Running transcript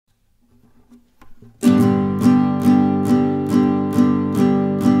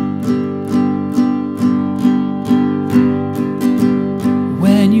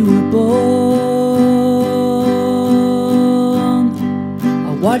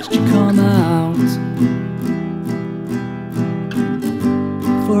watched you come out.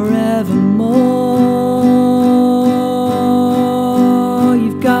 Forevermore,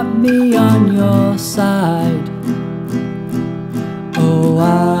 you've got me on your side. Oh,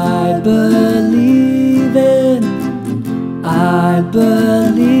 I believe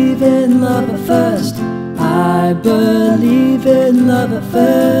in love at first. I believe in love at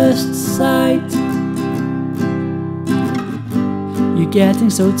first sight. You're getting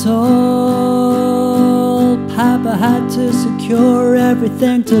so tall, Papa had to secure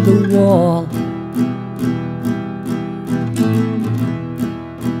everything to the wall.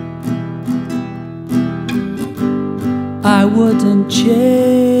 I wouldn't change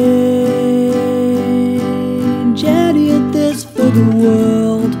any of this for the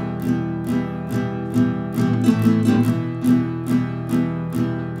world.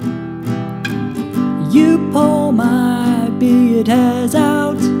 You pull my beard hairs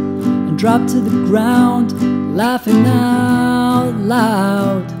out and drop to the ground, laughing out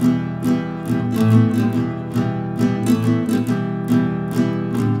loud.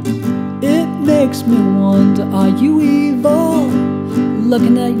 It makes me wonder, are you evil?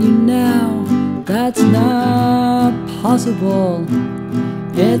 Looking at you now, that's not possible.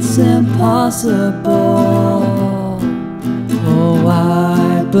 It's impossible. Oh,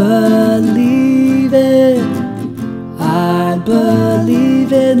 I believe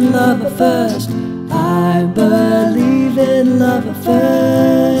in love at first. I believe in love at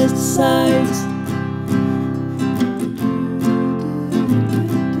first sight.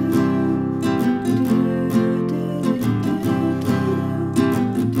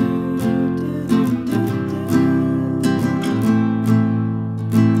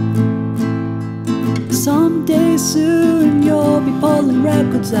 Someday soon you'll be pulling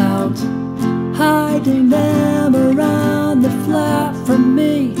records out, hiding them around the flat from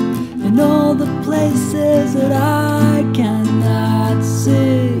me, in all the places that I cannot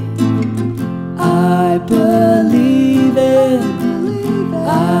see. I believe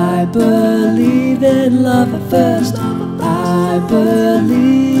in love at first. I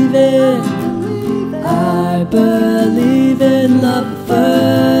believe